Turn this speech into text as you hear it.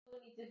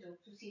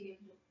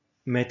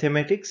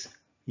Mathematics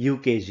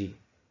UKG.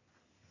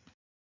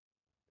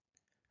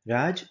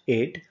 Raj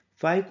ate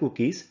 5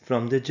 cookies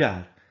from the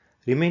jar.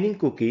 Remaining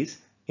cookies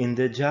in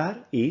the jar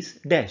is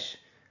dash.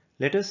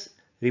 Let us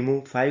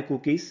remove 5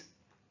 cookies.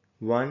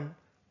 1,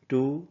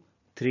 2,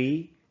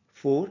 3,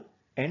 4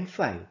 and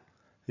 5.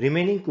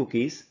 Remaining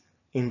cookies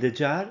in the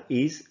jar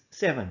is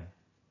 7.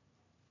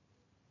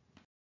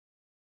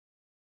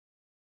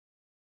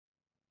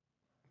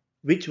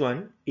 Which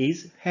one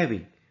is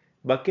heavy?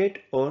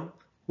 Bucket or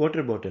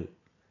water bottle?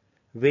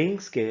 Weighing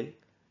scale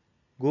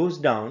goes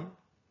down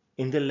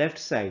in the left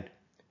side,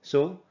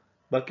 so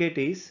bucket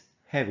is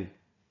heavy.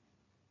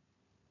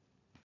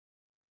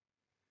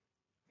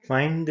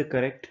 Find the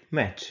correct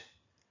match.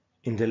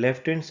 In the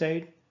left hand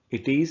side,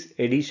 it is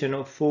addition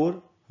of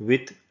 4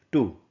 with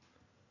 2.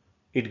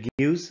 It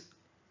gives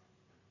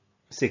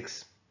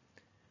 6.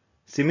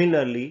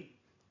 Similarly,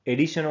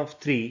 addition of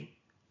 3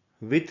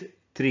 with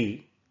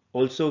 3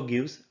 also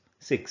gives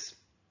 6.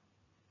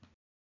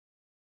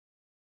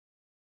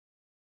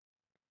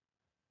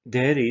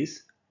 There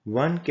is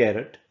 1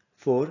 carrot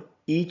for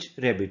each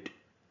rabbit.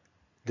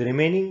 The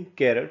remaining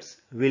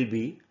carrots will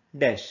be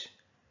dash.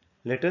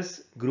 Let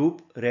us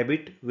group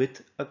rabbit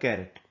with a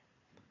carrot.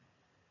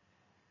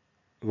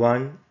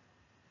 1,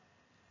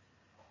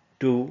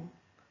 2,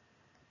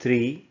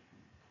 3,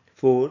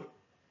 4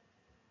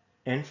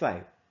 and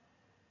 5.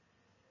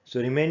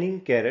 So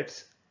remaining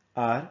carrots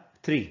are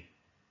 3.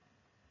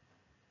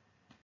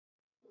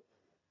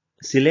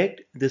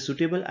 Select the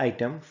suitable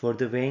item for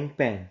the weighing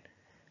pan.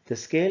 The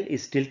scale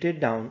is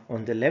tilted down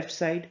on the left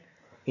side,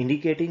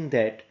 indicating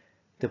that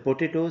the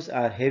potatoes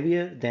are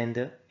heavier than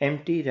the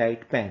empty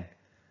right pan.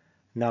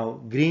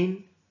 Now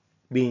green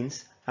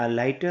beans are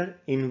lighter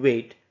in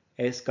weight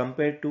as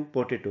compared to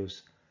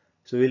potatoes.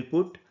 So we'll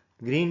put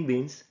green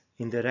beans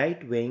in the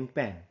right weighing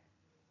pan.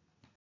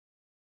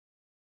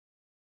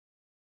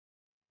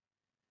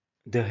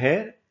 The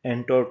hare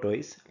and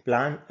tortoise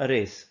plan a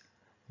race.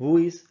 Who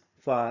is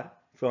far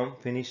from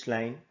finish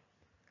line?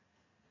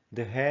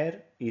 The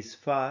hare is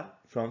far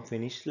from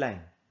finish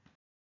line.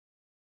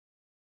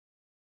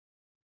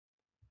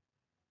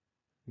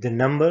 The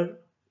number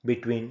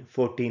between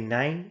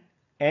 49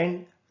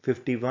 and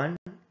 51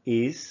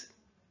 is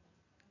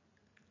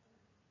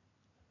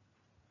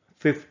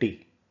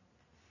 50.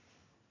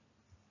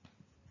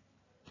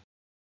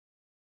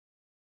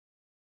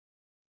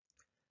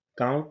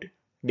 Count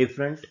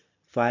different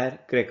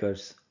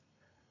firecrackers.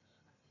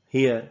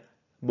 Here,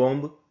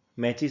 bomb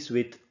matches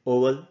with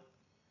oval,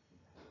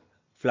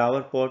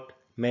 flower pot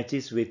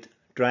matches with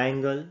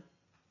triangle,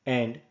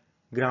 and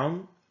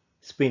ground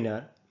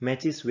spinner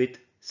matches with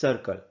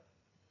circle.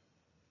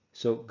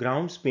 So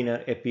ground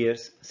spinner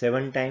appears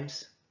 7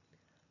 times,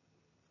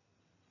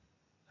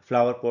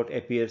 flower pot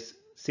appears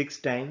 6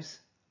 times,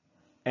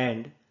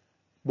 and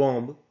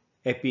bomb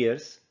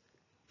appears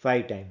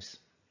 5 times.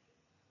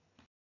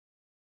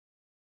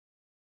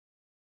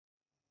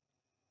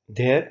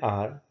 There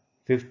are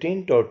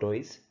 15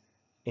 tortoises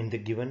in the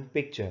given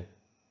picture.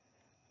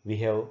 We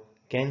have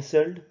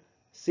cancelled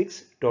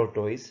 6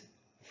 tortoises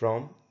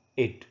from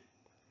it.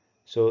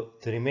 So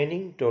the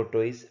remaining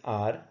tortoises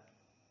are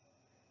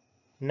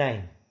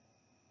 9.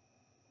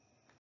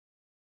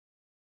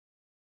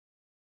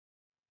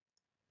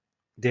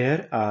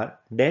 There are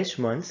dash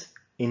months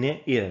in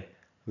a year.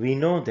 We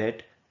know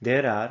that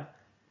there are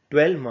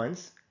 12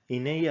 months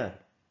in a year.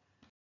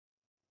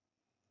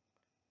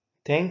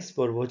 Thanks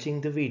for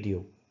watching the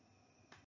video.